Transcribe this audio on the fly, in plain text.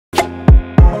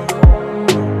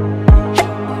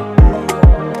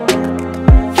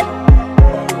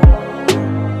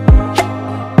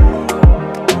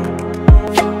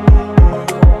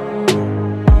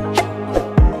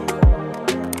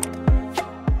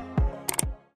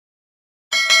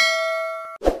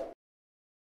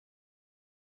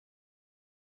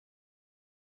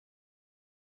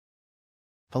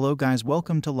Hello guys,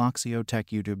 welcome to Loxyo Tech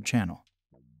YouTube channel.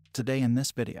 Today in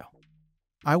this video,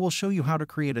 I will show you how to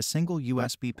create a single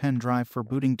USB pen drive for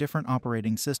booting different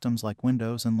operating systems like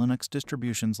Windows and Linux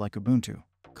distributions like Ubuntu,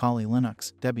 Kali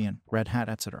Linux, Debian, Red Hat,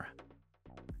 etc.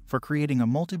 For creating a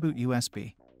multi-boot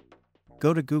USB,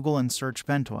 go to Google and search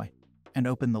Ventoy, and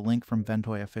open the link from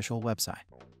Ventoy official website.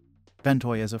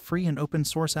 Ventoy is a free and open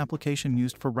source application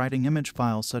used for writing image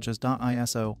files such as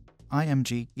 .iso,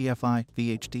 IMG, EFI,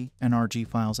 VHD, NRG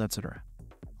files, etc.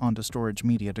 onto storage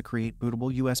media to create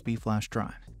bootable USB flash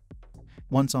drive.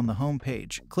 Once on the home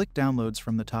page, click Downloads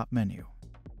from the top menu.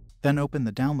 Then open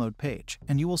the download page,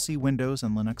 and you will see Windows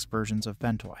and Linux versions of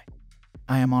Ventoy.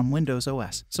 I am on Windows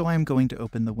OS, so I am going to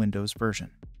open the Windows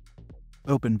version.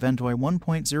 Open Ventoy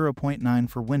 1.0.9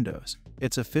 for Windows.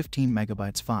 It's a 15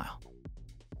 megabytes file.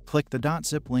 Click the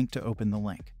 .zip link to open the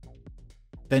link.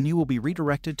 Then you will be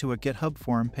redirected to a GitHub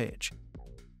forum page.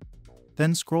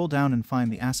 Then scroll down and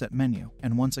find the Asset menu,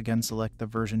 and once again select the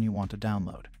version you want to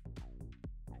download.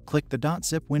 Click the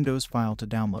 .zip Windows file to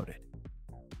download it.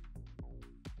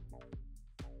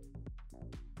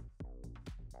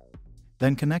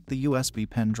 Then connect the USB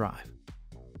pen drive.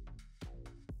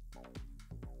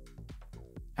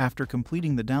 After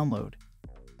completing the download,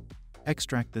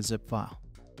 extract the zip file.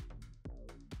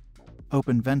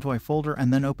 Open Ventoy folder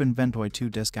and then open Ventoy 2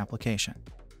 disk application.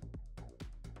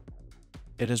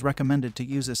 It is recommended to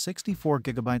use a 64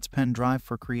 GB pen drive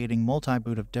for creating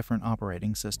multi-boot of different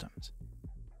operating systems.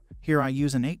 Here I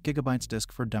use an 8 GB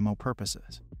disk for demo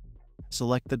purposes.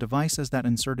 Select the device as that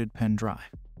inserted pen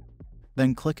drive.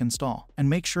 Then click Install and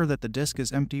make sure that the disk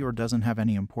is empty or doesn't have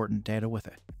any important data with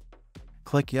it.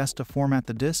 Click Yes to format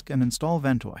the disk and install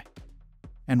Ventoy,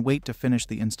 and wait to finish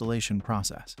the installation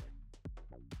process.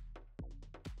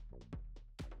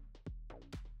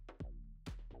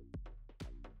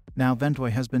 Now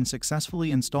Ventoy has been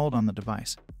successfully installed on the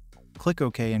device. Click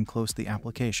OK and close the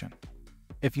application.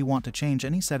 If you want to change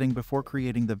any setting before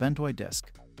creating the Ventoy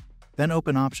disk, then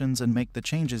open Options and make the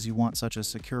changes you want, such as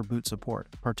secure boot support,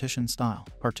 partition style,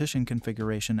 partition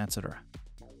configuration, etc.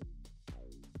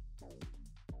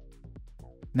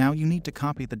 Now you need to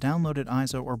copy the downloaded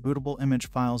ISO or bootable image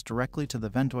files directly to the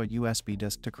Ventoy USB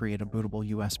disk to create a bootable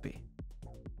USB.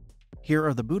 Here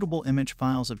are the bootable image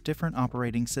files of different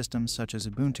operating systems such as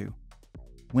Ubuntu,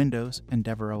 Windows,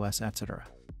 EndeavourOS, etc.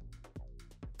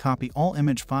 Copy all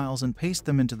image files and paste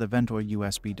them into the Ventoy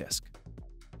USB disk.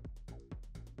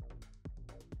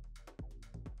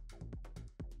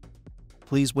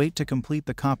 Please wait to complete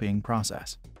the copying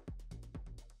process.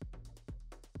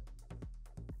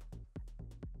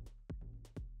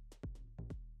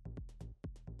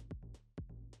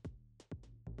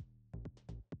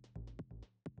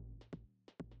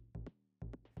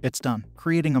 It's done.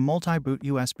 Creating a multi-boot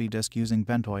USB disk using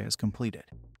Ventoy is completed.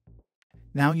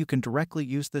 Now you can directly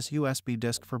use this USB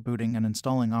disk for booting and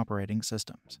installing operating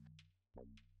systems.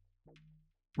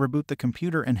 Reboot the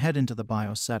computer and head into the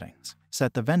BIOS settings.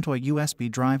 Set the Ventoy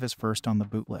USB drive as first on the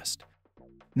boot list.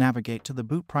 Navigate to the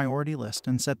boot priority list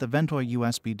and set the Ventoy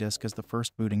USB disk as the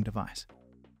first booting device.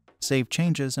 Save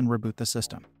changes and reboot the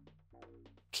system.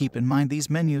 Keep in mind these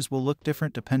menus will look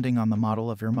different depending on the model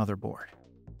of your motherboard.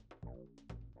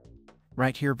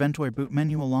 Right here, Ventoy boot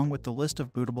menu along with the list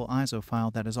of bootable ISO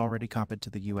file that is already copied to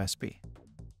the USB.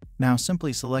 Now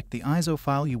simply select the ISO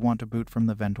file you want to boot from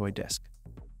the Ventoy disk.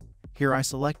 Here I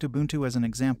select Ubuntu as an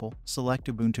example, select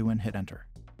Ubuntu and hit enter.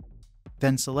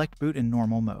 Then select boot in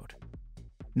normal mode.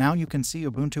 Now you can see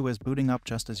Ubuntu is booting up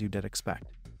just as you did expect.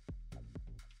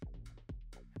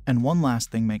 And one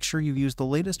last thing, make sure you use the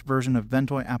latest version of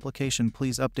Ventoy application.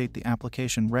 Please update the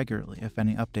application regularly if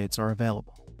any updates are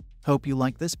available. Hope you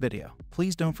like this video.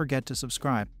 Please don't forget to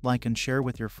subscribe, like and share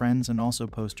with your friends, and also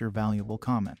post your valuable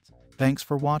comments. Thanks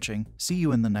for watching. See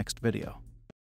you in the next video.